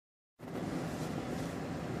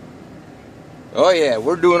Oh yeah,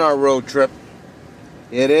 we're doing our road trip.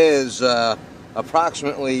 It is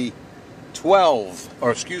approximately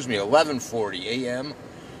 11:40 a.m.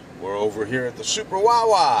 We're over here at the Super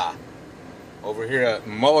Wawa, over here at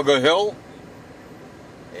Mullica Hill,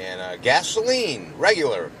 and gasoline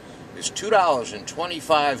regular is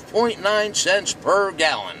 $2.25.9 per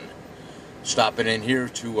gallon. Stopping in here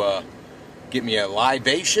to get me a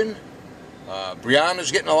libation.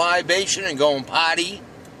 Brianna's getting a libation and going potty.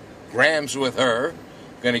 Graham's with her.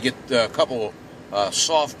 Gonna get a couple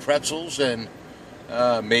soft pretzels and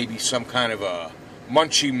maybe some kind of a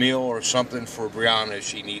munchie meal or something for Brianna.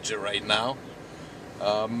 She needs it right now.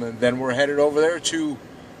 And then we're headed over there to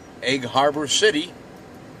Egg Harbor City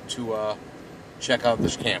to check out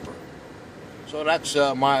this camper. So that's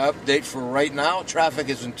my update for right now. Traffic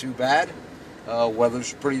isn't too bad.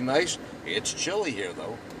 Weather's pretty nice. It's chilly here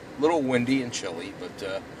though. A little windy and chilly,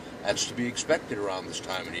 but that's to be expected around this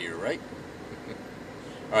time of the year, right?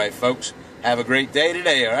 All right, folks, have a great day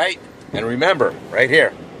today, all right? And remember, right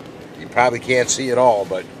here, you probably can't see it all,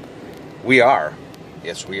 but we are.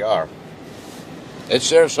 Yes, we are. It's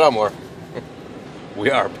there somewhere.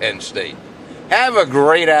 We are Penn State. Have a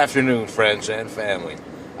great afternoon, friends and family.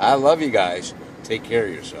 I love you guys. Take care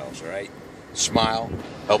of yourselves, all right? Smile.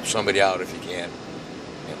 Help somebody out if you can.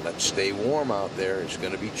 And let's stay warm out there. It's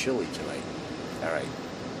going to be chilly tonight. All right.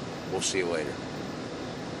 We'll see you later.